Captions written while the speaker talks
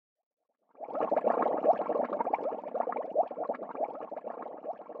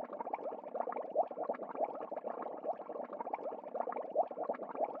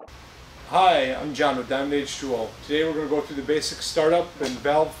Hi, I'm John with Diamond H2O. Today we're going to go through the basic startup and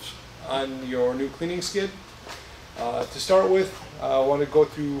valves on your new cleaning skid. To start with, I want to go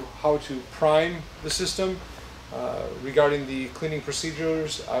through how to prime the system. Regarding the cleaning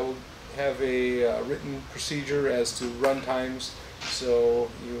procedures, I will have a written procedure as to run times, so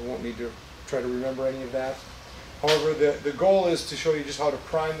you won't need to try to remember any of that. However, the goal is to show you just how to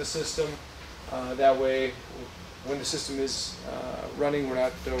prime the system. That way, when the system is running, we're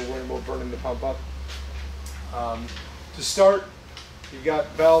not worrying about burning the pump up. To start, you've got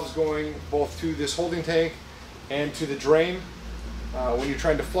valves going both to this holding tank and to the drain. When you're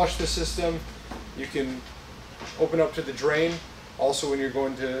trying to flush the system, you can open up to the drain. Also, when you're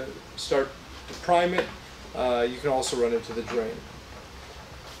going to start to prime it, you can also run it to the drain.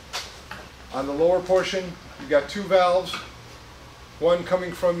 On the lower portion, you've got two valves. One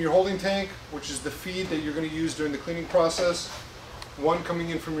coming from your holding tank, which is the feed that you're going to use during the cleaning process. One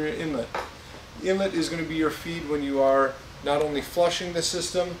coming in from your inlet. The inlet is going to be your feed when you are not only flushing the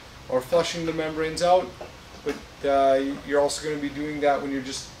system or flushing the membranes out, but you're also going to be doing that when you're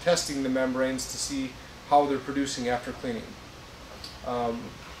just testing the membranes to see how they're producing after cleaning. On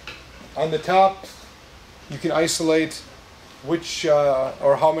the top, you can isolate which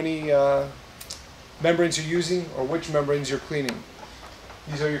or how many membranes you're using or which membranes you're cleaning.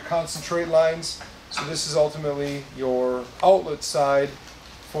 These are your concentrate lines. So this is ultimately your outlet side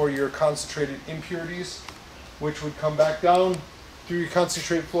for your concentrated impurities, which would come back down through your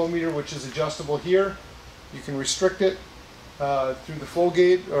concentrate flow meter, which is adjustable here. You can restrict it through the flow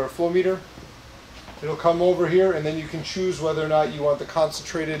gauge or flow meter. It'll come over here, and then you can choose whether or not you want the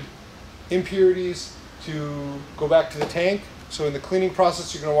concentrated impurities to go back to the tank. So in the cleaning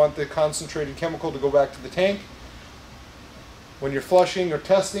process, you're going to want the concentrated chemical to go back to the tank. When you're flushing or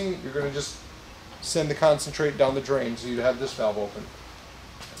testing, you're going to just send the concentrate down the drain, so you have this valve open.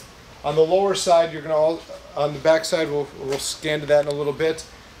 On the lower side, you're going to, on the back side, we'll scan to that in a little bit.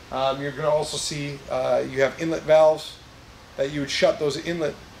 You're going to also see you have inlet valves that you would shut those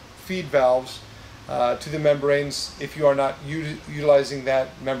inlet feed valves to the membranes if you are not utilizing that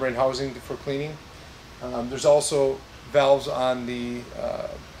membrane housing for cleaning. There's also valves on the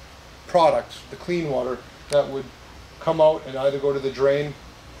product, the clean water, that would come out and either go to the drain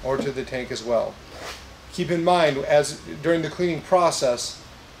or to the tank as well. Keep in mind, as during the cleaning process,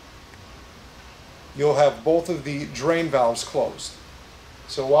 you'll have both of the drain valves closed.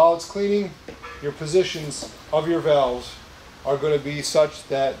 So while it's cleaning, your positions of your valves are going to be such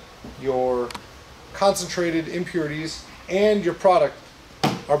that your concentrated impurities and your product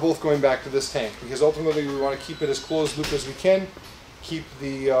are both going back to this tank, because ultimately we want to keep it as closed loop as we can, keep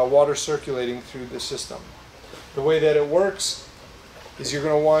the water circulating through the system. The way that it works is you're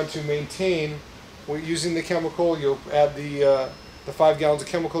going to want to maintain, using the chemical, you'll add the 5 gallons of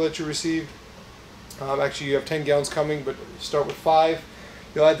chemical that you received. Actually, you have 10 gallons coming, but start with 5.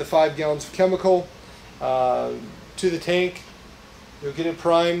 You'll add the 5 gallons of chemical to the tank. You'll get it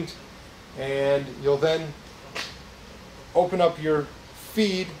primed, and you'll then open up your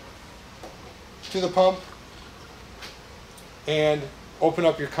feed to the pump and open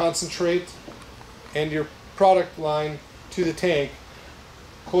up your concentrate and your product line to the tank.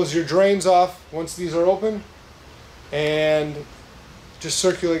 Close your drains off once these are open and just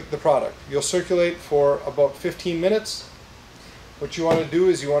circulate the product. You'll circulate for about 15 minutes. What you want to do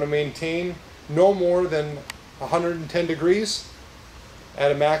is you want to maintain no more than 110 degrees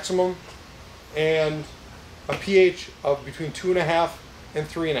at a maximum and a pH of between 2.5 and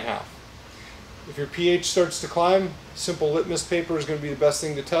 3.5. If your pH starts to climb, simple litmus paper is going to be the best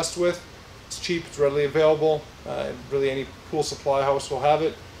thing to test with. It's cheap, it's readily available. Really any pool supply house will have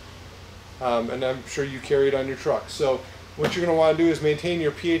it. And I'm sure you carry it on your truck. So what you're going to want to do is maintain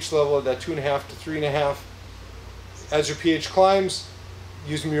your pH level at that 2.5 to 3.5. As your pH climbs,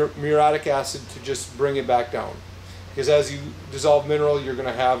 use muriatic acid to just bring it back down. Because as you dissolve mineral, you're going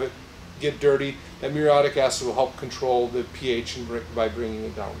to have it get dirty. That muriatic acid will help control the pH by bringing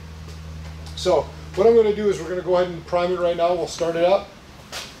it down. So what I'm going to do is we're going to go ahead and prime it right now. We'll start it up.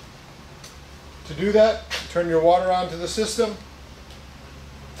 To do that, turn your water on to the system.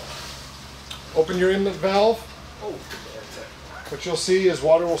 Open your inlet valve. What you'll see is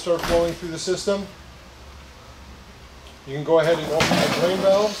water will start flowing through the system. You can go ahead and open the drain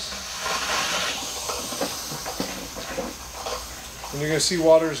valves. And you're going to see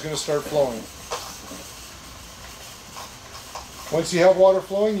water is going to start flowing. Once you have water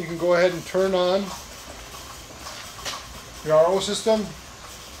flowing, you can go ahead and turn on your RO system.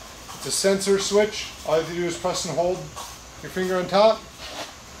 It's a sensor switch. All you have to do is press and hold your finger on top.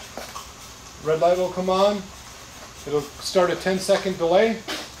 Red light will come on. It'll start a 10-second delay.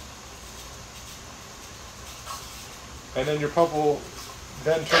 and then your pump will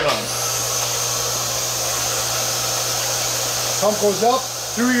then turn on. Pump goes up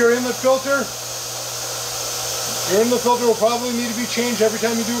through your inlet filter. Your inlet filter will probably need to be changed every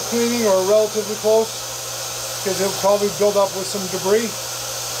time you do a cleaning, or relatively close, because it'll probably build up with some debris.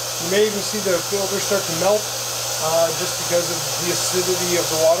 You may even see the filter start to melt just because of the acidity of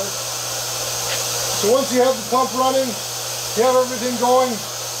the water. So once you have the pump running, you have everything going,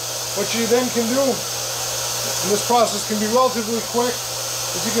 what you then can do, and this process can be relatively quick,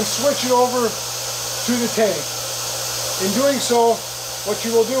 is you can switch it over to the tank. In doing so, what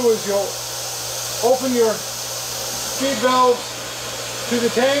you will do is you'll open your feed valve to the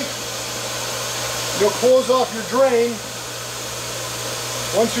tank. You'll close off your drain.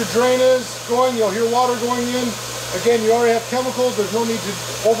 Once your drain is going, you'll hear water going in. Again, you already have chemicals. There's no need to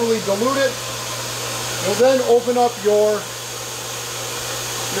overly dilute it. You'll then open up your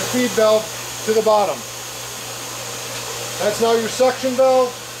feed valve to the bottom. That's now your suction valve.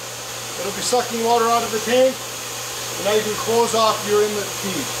 It'll be sucking water out of the tank. And now you can close off your inlet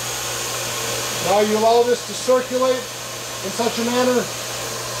feed. Now you allow this to circulate in such a manner.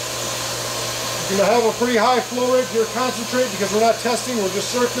 You're going to have a pretty high flow rate to your concentrate because we're not testing, we're just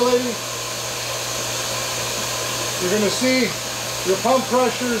circulating. You're going to see your pump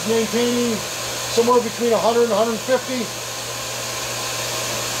pressure is maintaining somewhere between 100 and 150.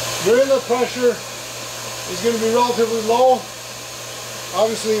 Your inlet pressure is going to be relatively low.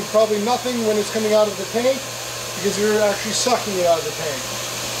 Obviously, probably nothing when it's coming out of the tank, because you're actually sucking it out of the tank.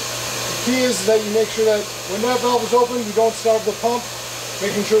 The key is that you make sure that when that valve is open, you don't starve the pump,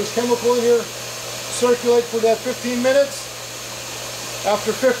 making sure there's chemical in here. Circulate for that 15 minutes.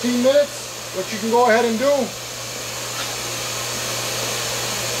 After 15 minutes, what you can go ahead and do,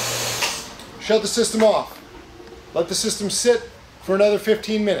 shut the system off. Let the system sit for another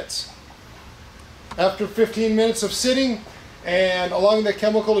 15 minutes. After 15 minutes of sitting and allowing that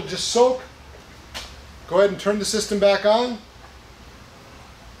chemical to just soak, go ahead and turn the system back on.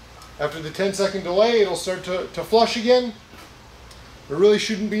 After the 10-second delay, it'll start to flush again. There really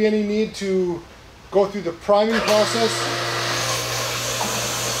shouldn't be any need to go through the priming process.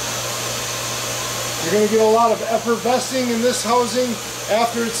 You're going to get a lot of effervescing in this housing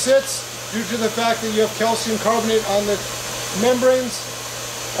after it sits, due to the fact that you have calcium carbonate on the membranes.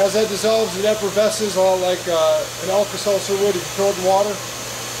 As that dissolves, it effervesces all like an Alka-Seltzer would if you throw it in water.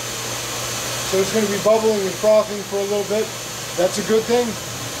 So it's going to be bubbling and frothing for a little bit. That's a good thing.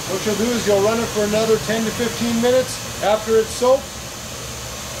 What you'll do is you'll run it for another 10 to 15 minutes after it's soaked.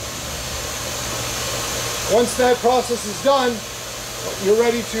 Once that process is done, you're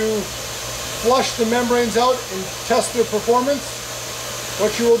ready to flush the membranes out and test their performance.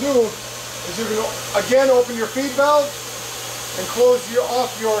 What you will do is you're going to again open your feed valve and close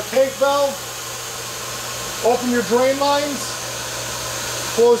off your tank valve. Open your drain lines.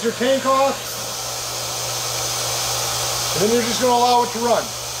 Close your tank off. And then you're just going to allow it to run.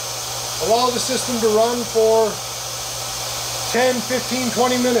 Allow the system to run for 10, 15,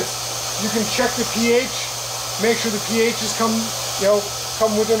 20 minutes. You can check the pH. Make sure the pH has come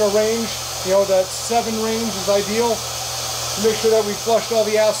within a range. That 7 range is ideal. Make sure that we flushed all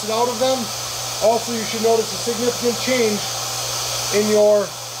the acid out of them. Also, you should notice a significant change in your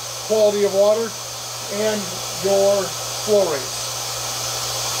quality of water and your flow rates.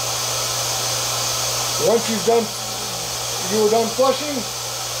 Once you were done flushing,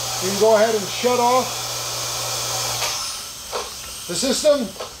 you can go ahead and shut off the system.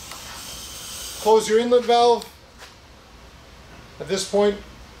 Close your inlet valve. At this point,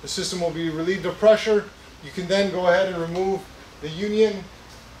 the system will be relieved of pressure. You can then go ahead and remove the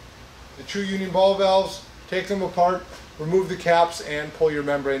true union ball valves, take them apart, remove the caps, and pull your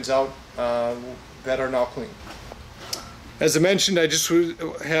membranes out that are now clean. As I mentioned, I just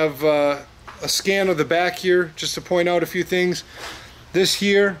have a scan of the back here just to point out a few things. This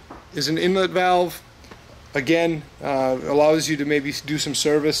here is an inlet valve. Again, allows you to maybe do some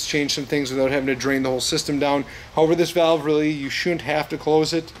service, change some things without having to drain the whole system down. However, this valve, really, you shouldn't have to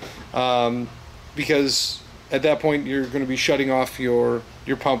close it because at that point you're going to be shutting off your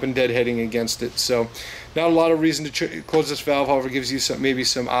pump and deadheading against it. So not a lot of reason to close this valve. However, it gives you maybe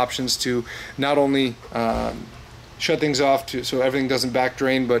some options to not only shut things off so everything doesn't back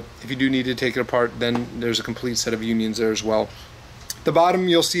drain, but if you do need to take it apart, then there's a complete set of unions there as well. The bottom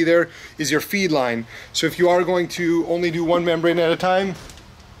you'll see there is your feed line. So if you are going to only do one membrane at a time,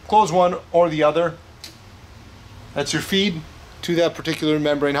 close one or the other. That's your feed to that particular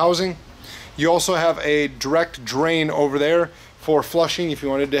membrane housing. You also have a direct drain over there for flushing if you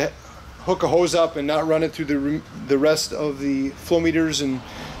wanted to hook a hose up and not run it through the rest of the flow meters and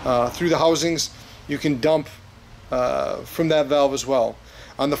through the housings. You can dump from that valve as well.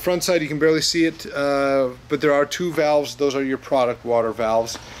 On the front side you can barely see it, but there are two valves. Those are your product water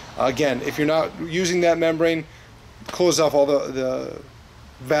valves. Again, if you're not using that membrane, close off all the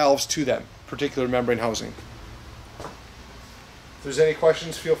valves to that particular membrane housing. If there's any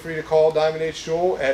questions, feel free to call Diamond H Jewel at